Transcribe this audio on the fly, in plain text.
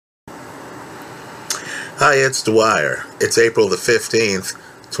Hi, it's Dwyer. It's April the 15th,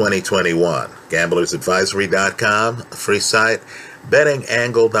 2021. GamblersAdvisory.com, a free site.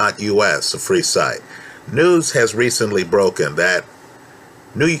 BettingAngle.us, a free site. News has recently broken that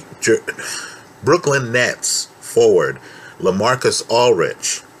Brooklyn Nets forward LaMarcus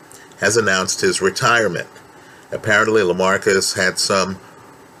Aldridge has announced his retirement. Apparently, LaMarcus had some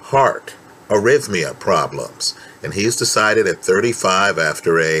heart arrhythmia problems, and he's decided at 35,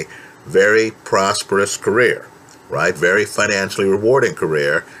 after a very prosperous career, right, very financially rewarding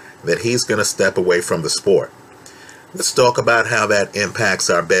career, that he's going to step away from the sport. Let's talk about how that impacts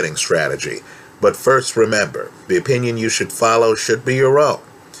our betting strategy. But first, remember, the opinion you should follow should be your own.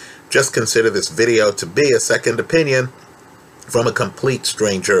 Just consider this video to be a second opinion from a complete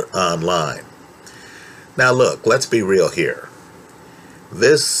stranger online. Now look, let's be real here.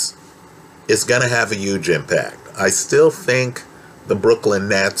 This is going to have a huge impact. I still think the Brooklyn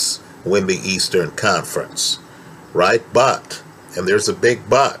Nets win the Eastern Conference, right? But, and there's a big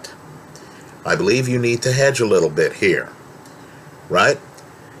but, I believe you need to hedge a little bit here, right?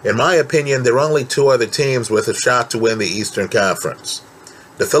 In my opinion, there are only two other teams with a shot to win the Eastern Conference: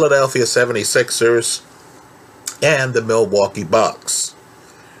 the Philadelphia 76ers and the Milwaukee Bucks,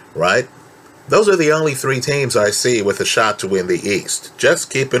 right? Those are the only three teams I see with a shot to win the East.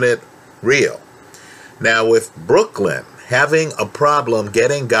 Just keeping it real. Now, with Brooklyn having a problem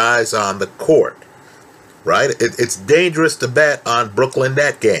getting guys on the court, right? It's dangerous to bet on Brooklyn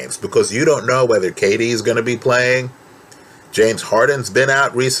Net games because you don't know whether KD is going to be playing. James Harden's been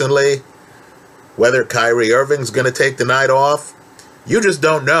out recently. Whether Kyrie Irving's going to take the night off. You just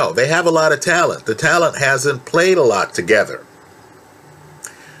don't know. They have a lot of talent. The talent hasn't played a lot together.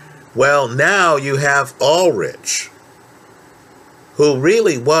 Well, now you have Aldridge, who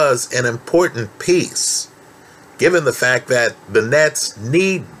really was an important piece, given the fact that the Nets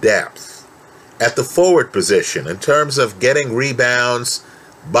need depth at the forward position in terms of getting rebounds,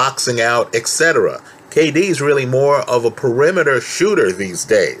 boxing out, etc. KD's really more of a perimeter shooter these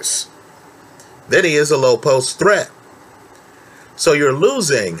days than he is a low post threat. So you're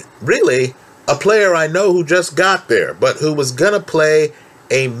losing, really, a player I know who just got there, but who was going to play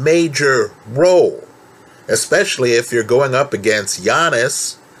a major role, especially if you're going up against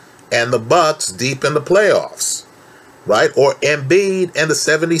Giannis and the Bucks deep in the playoffs, right? Or Embiid and the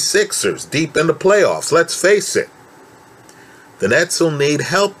 76ers deep in the playoffs. Let's face it, the Nets will need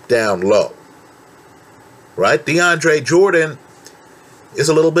help down low, right? DeAndre Jordan is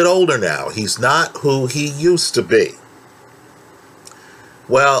a little bit older now. He's not who he used to be.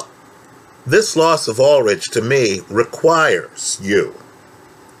 Well, this loss of Aldridge, to me, requires you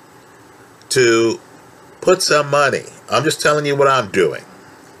to put some money. I'm just telling you what I'm doing.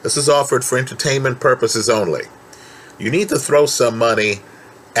 This is offered for entertainment purposes only. You need to throw some money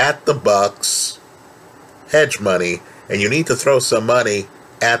at the Bucks, hedge money, and you need to throw some money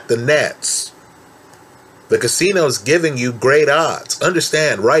at the Nets. The casino's giving you great odds.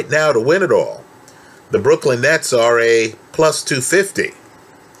 Understand, right now to win it all, the Brooklyn Nets are a plus 250.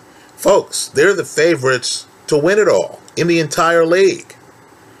 Folks, they're the favorites to win it all in the entire league.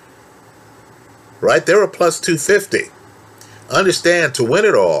 Right? They're a plus 250. Understand, to win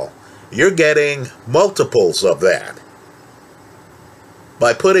it all, you're getting multiples of that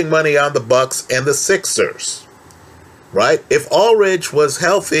by putting money on the Bucks and the Sixers. Right? If Aldridge was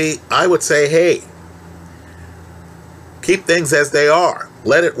healthy, I would say, hey, keep things as they are.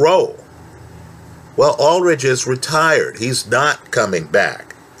 Let it roll. Well, Aldridge is retired. He's not coming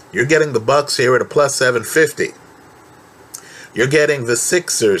back. You're getting the Bucks here at a plus 750. You're getting the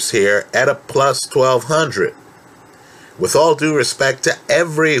Sixers here at a plus 1200. With all due respect to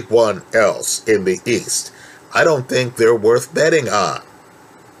everyone else in the East, I don't think they're worth betting on.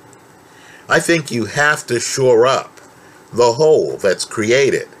 I think you have to shore up the hole that's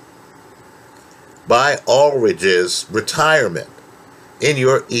created by Aldridge's retirement in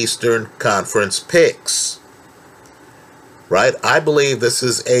your Eastern Conference picks. Right? I believe this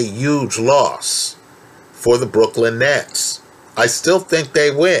is a huge loss for the Brooklyn Nets. I still think they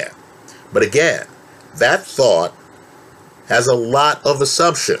win. But again, that thought has a lot of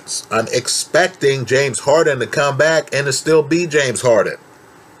assumptions. I'm expecting James Harden to come back and to still be James Harden.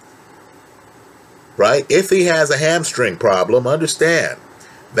 Right? If he has a hamstring problem, understand,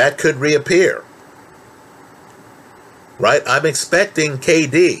 that could reappear. Right? I'm expecting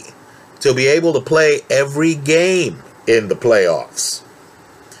KD to be able to play every game in the playoffs.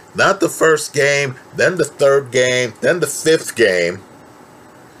 Not the first game, then the third game, then the fifth game.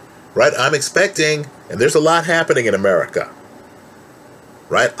 Right? I'm expecting, and there's a lot happening in America.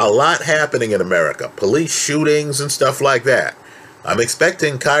 Right? A lot happening in America. Police shootings and stuff like that. I'm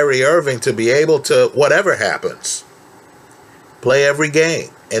expecting Kyrie Irving to be able to, whatever happens, play every game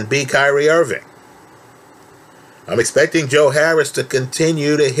and be Kyrie Irving. I'm expecting Joe Harris to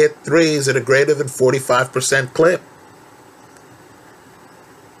continue to hit threes at a greater than 45% clip.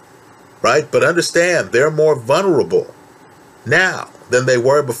 Right? But understand, they're more vulnerable now than they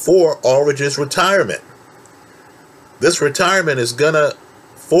were before Aldridge's retirement. This retirement is going to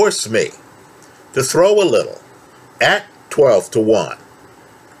force me to throw a little at 12-1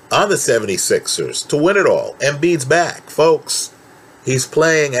 on the 76ers to win it all. Embiid's back, folks. He's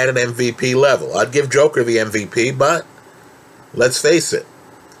playing at an MVP level. I'd give Joker the MVP, but let's face it,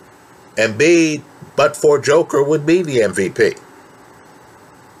 Embiid, but for Joker, would be the MVP.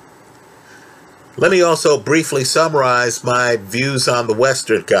 Let me also briefly summarize my views on the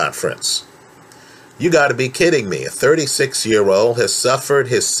Western Conference. You got to be kidding me. A 36-year-old has suffered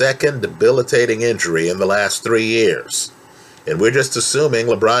his second debilitating injury in the last 3 years. And we're just assuming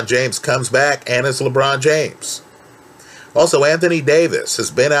LeBron James comes back and is LeBron James. Also, Anthony Davis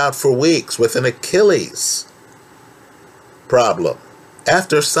has been out for weeks with an Achilles problem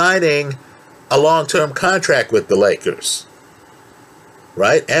after signing a long-term contract with the Lakers.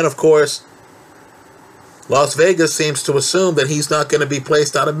 Right? And of course, Las Vegas seems to assume that he's not going to be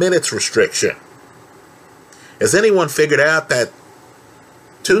placed on a minutes restriction. Has anyone figured out that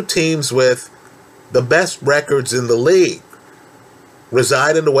two teams with the best records in the league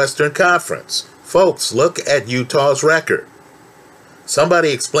reside in the Western Conference? Folks, look at Utah's record.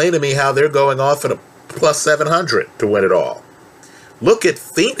 Somebody explain to me how they're going off at a plus 700 to win it all. Look at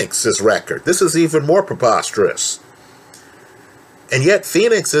Phoenix's record. This is even more preposterous. And yet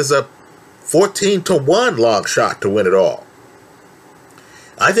Phoenix is a 14-1 long shot to win it all.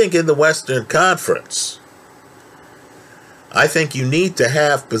 I think in the Western Conference, I think you need to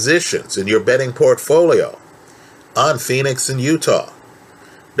have positions in your betting portfolio on Phoenix and Utah.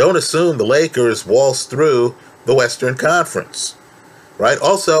 Don't assume the Lakers waltz through the Western Conference, right?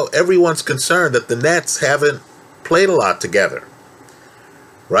 Also, everyone's concerned that the Nets haven't played a lot together,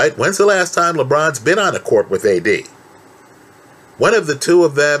 right? When's the last time LeBron's been on a court with AD? When have the two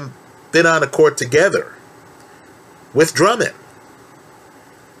of them been on a court together with Drummond?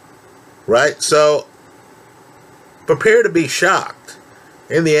 Right? So, prepare to be shocked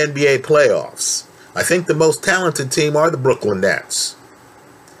in the NBA playoffs. I think the most talented team are the Brooklyn Nets.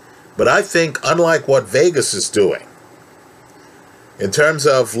 But I think, unlike what Vegas is doing, in terms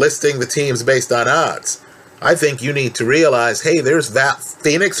of listing the teams based on odds, I think you need to realize, hey, there's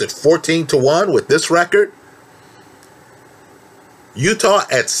Phoenix at 14-1 with this record. Utah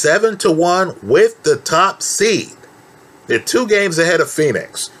at 7-1 with the top seed. They're 2 games ahead of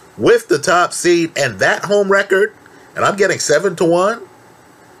Phoenix with the top seed and that home record, and I'm getting 7-1.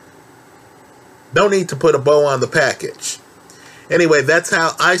 No need to put a bow on the package. Anyway, that's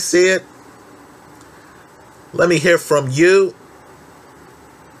how I see it. Let me hear from you.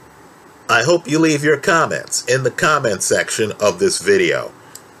 I hope you leave your comments in the comment section of this video.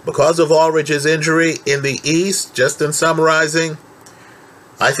 Because of Aldridge's injury in the East, just in summarizing,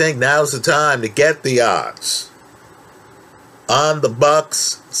 I think now's the time to get the odds on the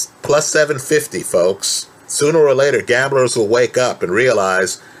Bucks plus 750, folks. Sooner or later, gamblers will wake up and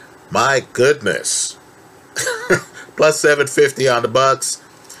realize, my goodness, plus 750 on the Bucks,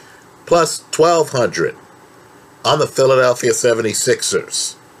 plus 1,200 on the Philadelphia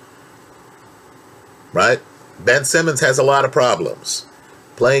 76ers. Right? Ben Simmons has a lot of problems.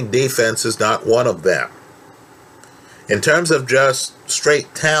 Playing defense is not one of them. In terms of just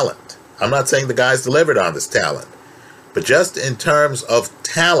straight talent, I'm not saying the guy's delivered on this talent, but just in terms of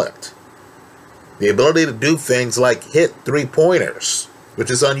talent, the ability to do things like hit three-pointers,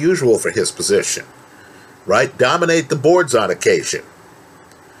 which is unusual for his position, right? Dominate the boards on occasion.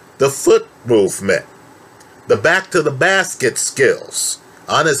 The foot movement, the back-to-the-basket skills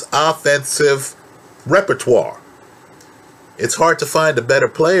on his offensive repertoire. It's hard to find a better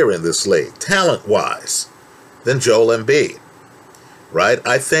player in this league, talent-wise, than Joel Embiid, right?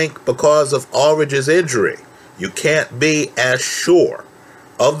 I think because of Aldridge's injury, you can't be as sure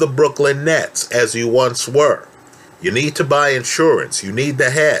of the Brooklyn Nets as you once were. You need to buy insurance. You need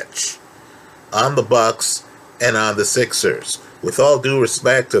the hedge on the Bucks and on the Sixers. With all due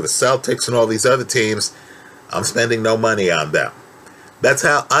respect to the Celtics and all these other teams, I'm spending no money on them. That's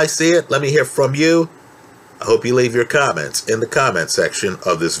how I see it. Let me hear from you. I hope you leave your comments in the comment section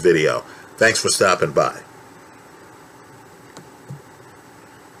of this video. Thanks for stopping by.